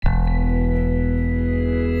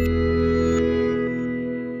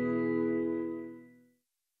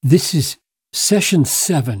This is session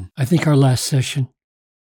 7, I think our last session,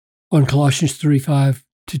 on Colossians 3, 5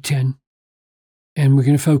 to 10. And we're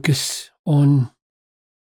going to focus on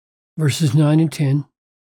verses 9 and 10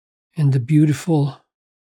 and the beautiful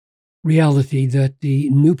reality that the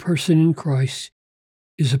new person in Christ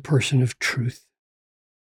is a person of truth.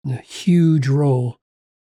 And the huge role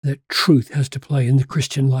that truth has to play in the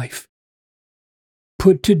Christian life.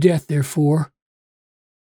 Put to death, therefore,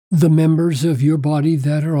 the members of your body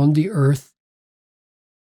that are on the earth: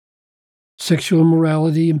 sexual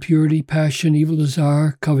immorality, impurity, passion, evil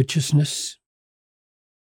desire, covetousness,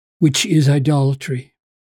 which is idolatry.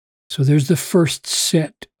 So there's the first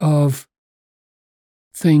set of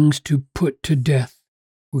things to put to death.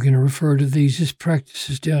 We're going to refer to these as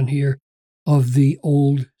practices down here of the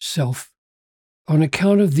old self. On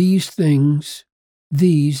account of these things,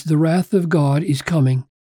 the wrath of God is coming.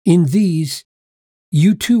 In these,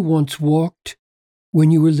 you too once walked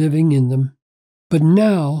when you were living in them, but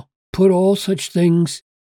now put all such things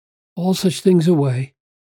away.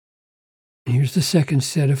 And here's the second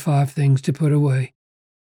set of 5 things to put away: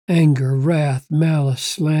 anger, wrath, malice,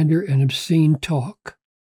 slander, and obscene talk.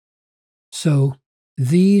 So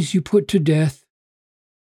these you put to death,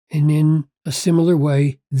 and in a similar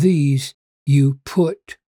way, these you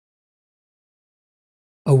put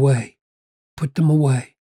away. Put them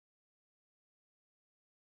away.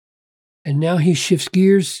 And now he shifts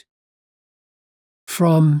gears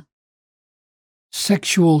from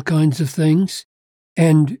sexual kinds of things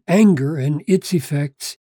and anger and its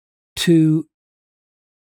effects to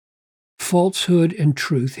falsehood and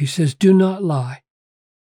truth. He says, do not lie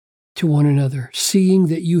to one another, seeing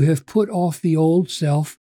that you have put off the old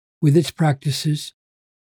self with its practices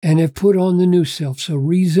and have put on the new self. So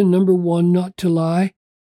reason number 1 not to lie: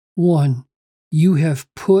 1, you have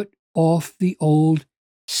put off the old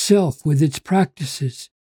self with its practices.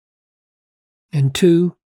 And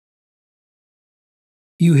 2,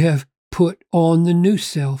 you have put on the new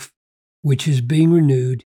self, which is being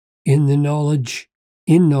renewed in knowledge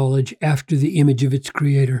after the image of its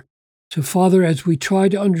creator. So, Father, as we try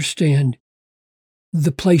to understand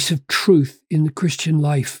the place of truth in the Christian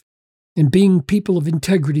life and being people of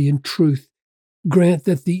integrity and truth, grant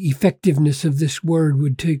that the effectiveness of this word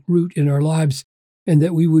would take root in our lives and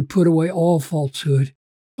that we would put away all falsehood,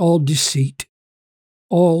 all deceit,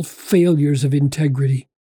 all failures of integrity.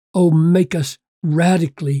 Oh, make us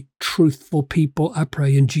radically truthful people, I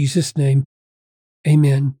pray in Jesus' name.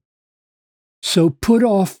 Amen. So put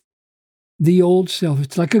off the old self.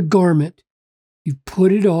 It's like a garment. You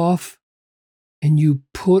put it off and you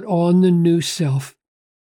put on the new self.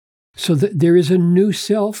 So that there is a new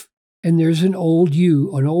self and there's an old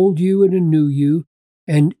you and a new you.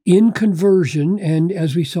 And in conversion, and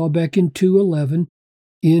as we saw back in 2:11,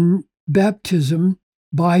 in baptism,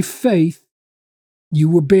 by faith, you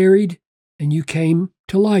were buried and you came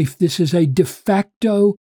to life. This is a de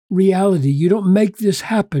facto reality. You don't make this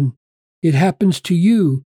happen. It happens to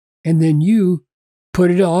you, and then you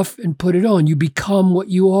put it off and put it on. You become what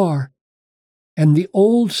you are. And the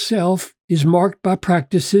old self is marked by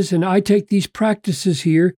practices, and I take these practices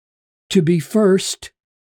here to be first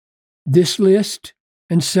this list,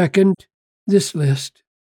 and second this list.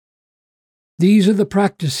 These are the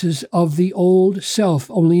practices of the old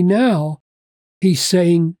self. Only now he's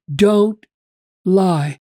saying, don't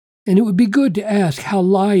lie. And it would be good to ask how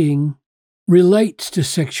lying relates to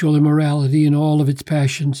sexual immorality and all of its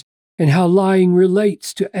passions, and how lying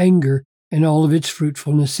relates to anger and all of its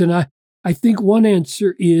fruitfulness. And I think one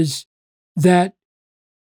answer is that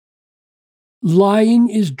lying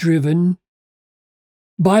is driven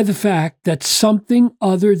by the fact that something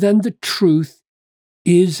other than the truth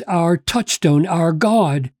is our touchstone, our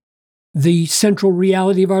God, the central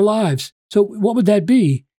reality of our lives. So what would that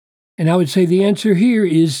be? And I would say the answer here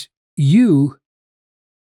is you.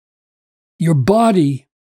 Your body,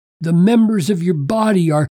 the members of your body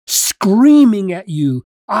are screaming at you,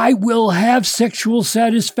 I will have sexual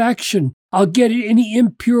satisfaction. I'll get it any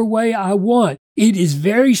impure way I want. It is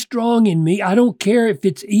very strong in me. I don't care if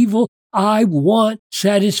it's evil. I want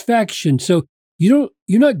satisfaction. So you're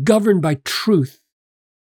not governed by truth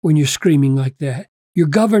when you're screaming like that. You're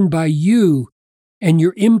governed by you and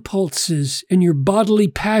your impulses and your bodily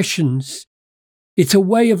passions. It's a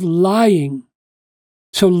way of lying.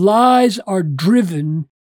 So lies are driven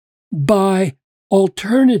by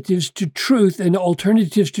alternatives to truth, and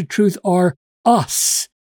alternatives to truth are us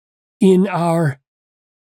in our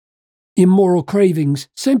immoral cravings.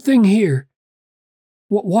 Same thing here.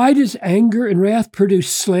 Why does anger and wrath produce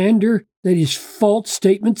slander, that is, false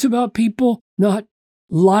statements about people, not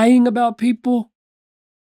lying about people?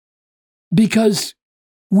 Because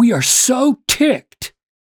we are so ticked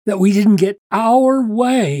that we didn't get our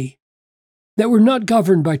way, that we're not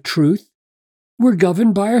governed by truth. We're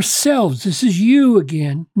governed by ourselves. This is you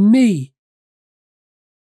again, me.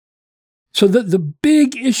 So the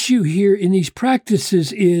big issue here in these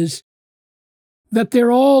practices is that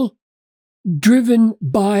they're all driven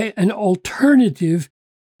by an alternative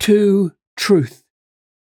to truth.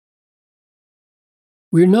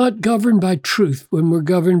 We're not governed by truth when we're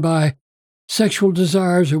governed by sexual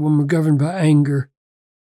desires or when we're governed by anger.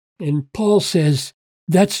 And Paul says,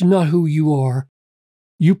 that's not who you are.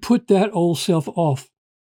 You put that old self off.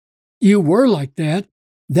 You were like that.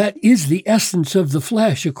 That is the essence of the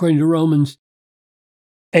flesh, according to Romans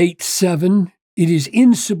 8:7. It is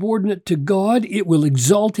insubordinate to God. It will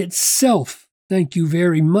exalt itself. Thank you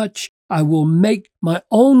very much. I will make my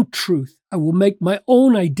own truth. I will make my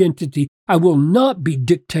own identity. I will not be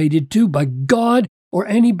dictated to by God or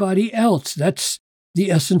anybody else. That's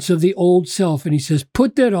the essence of the old self. And he says,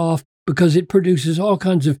 put that off because it produces all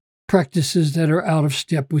kinds of practices that are out of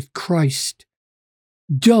step with Christ.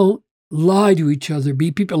 Don't lie to each other.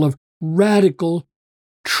 Be people of radical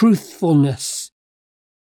truthfulness.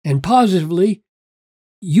 And positively,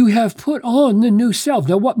 you have put on the new self.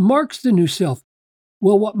 Now, what marks the new self?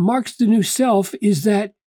 Well, what marks the new self is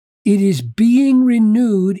that it is being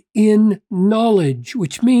renewed in knowledge,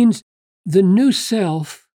 which means the new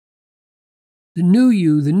self, the new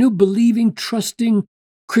you, the new believing, trusting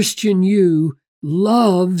Christian you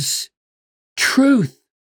loves truth.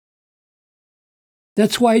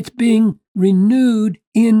 That's why it's being renewed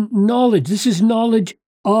in knowledge. This is knowledge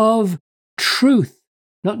of truth,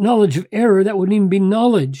 not knowledge of error. That wouldn't even be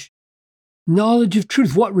knowledge. Knowledge of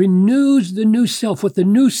truth. What renews the new self, what the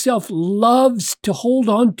new self loves to hold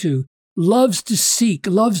on to, loves to seek,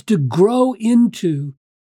 loves to grow into,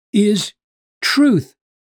 is truth.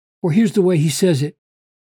 Or here's the way he says it.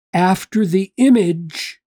 After the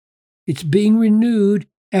image, it's being renewed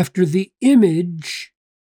after the image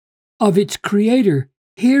of its creator.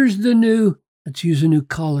 Here's the new, let's use a new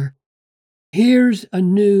color. Here's a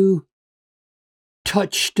new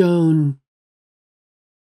touchstone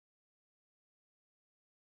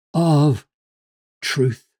of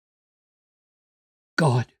truth.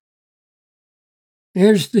 God.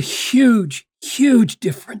 There's the huge, huge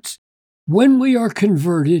difference. When we are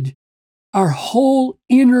converted, our whole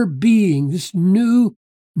inner being, this new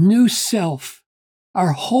self,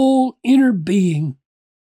 our whole inner being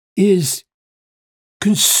is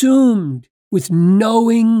consumed with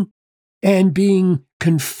knowing and being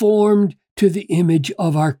conformed to the image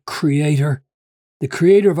of our Creator, the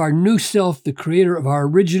Creator of our new self, the Creator of our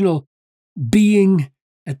original being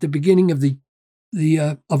at the beginning of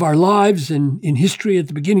of our lives and in history, at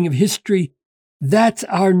the beginning of history. That's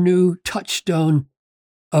our new touchstone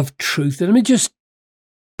of truth. And let me just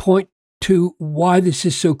point to why this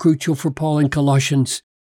is so crucial for Paul in Colossians.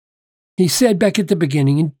 He said back at the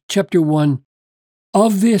beginning in chapter 1,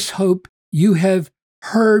 of this hope you have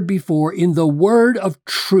heard before in the word of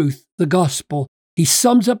truth, the gospel. He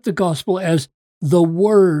sums up the gospel as the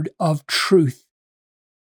word of truth.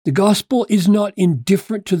 The gospel is not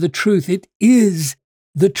indifferent to the truth. It is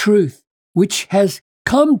the truth, which has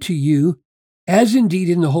come to you, as indeed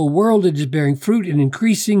in the whole world it is bearing fruit and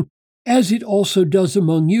increasing, as it also does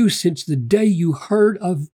among you since the day you heard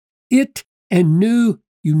of it and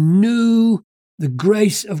you knew the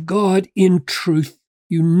grace of God in truth.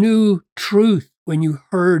 You knew truth when you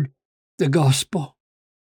heard the gospel.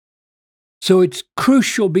 So it's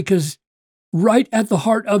crucial because right at the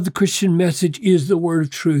heart of the Christian message is the word of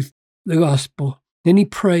truth, the gospel. Then he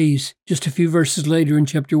prays just a few verses later in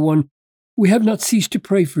chapter 1, we have not ceased to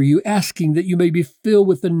pray for you, asking that you may be filled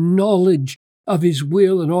with the knowledge of his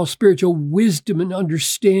will and all spiritual wisdom and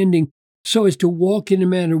understanding, so as to walk in a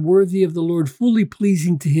manner worthy of the Lord, fully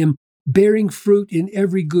pleasing to him, bearing fruit in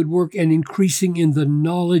every good work and increasing in the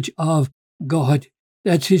knowledge of God.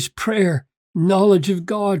 That's his prayer, knowledge of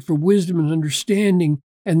God for wisdom and understanding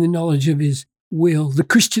and the knowledge of his will. The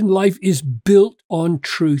Christian life is built on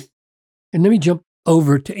truth. And let me jump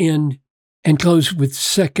over to end and close with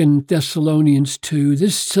 2 Thessalonians 2.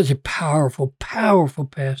 This is such a powerful, powerful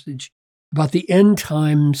passage about the end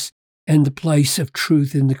times and the place of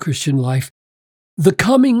truth in the Christian life. The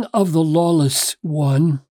coming of the lawless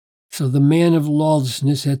one, so the man of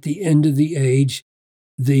lawlessness at the end of the age,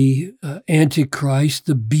 the Antichrist,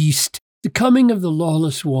 the beast, the coming of the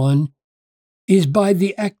lawless one is by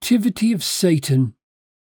the activity of Satan,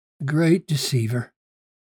 the great deceiver,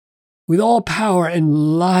 with all power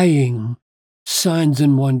and lying signs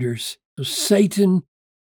and wonders. So Satan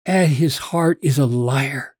at his heart is a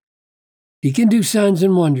liar. He can do signs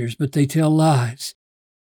and wonders, but they tell lies.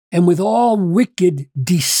 and with all wicked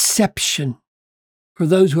deception for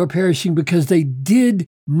those who are perishing, because they did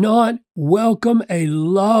not welcome a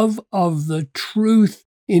love of the truth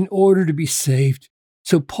in order to be saved.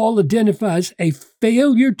 So Paul identifies a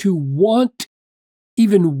failure to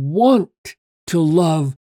even want to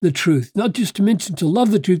love the truth, not just to mention to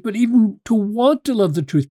love the truth, but even to want to love the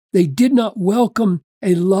truth. They did not welcome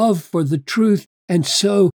a love for the truth, and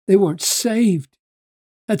so they weren't saved.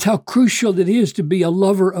 That's how crucial it is to be a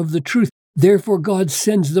lover of the truth. Therefore, God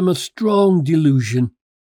sends them a strong delusion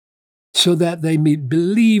so that they may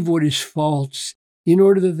believe what is false, in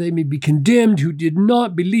order that they may be condemned who did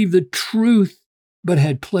not believe the truth, but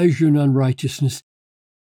had pleasure in unrighteousness.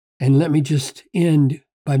 And let me just end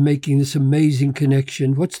by making this amazing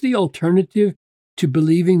connection. What's the alternative to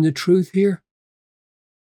believing the truth here?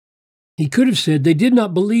 He could have said they did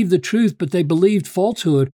not believe the truth, but they believed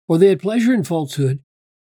falsehood, or they had pleasure in falsehood.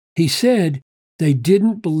 He said they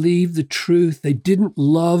didn't believe the truth, they didn't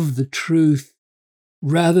love the truth.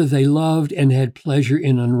 Rather, they loved and had pleasure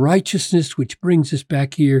in unrighteousness, which brings us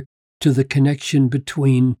back here to the connection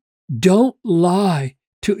between don't lie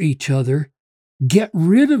to each other. Get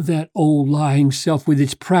rid of that old lying self with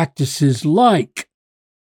its practices like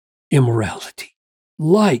immorality,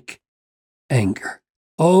 like anger.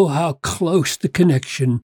 Oh, how close the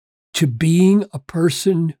connection to being a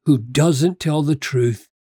person who doesn't tell the truth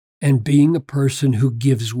and being a person who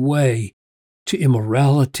gives way to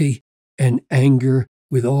immorality and anger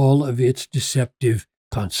with all of its deceptive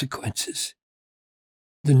consequences.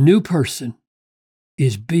 The new person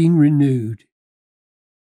is being renewed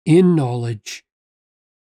in knowledge,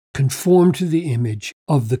 conformed to the image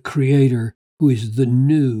of the Creator, who is the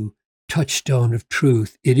new touchstone of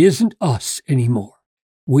truth. It isn't us anymore.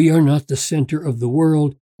 We are not the center of the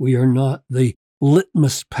world. We are not the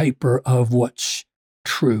litmus paper of what's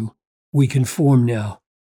true. We conform now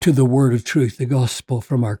to the word of truth, the gospel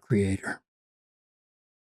from our Creator.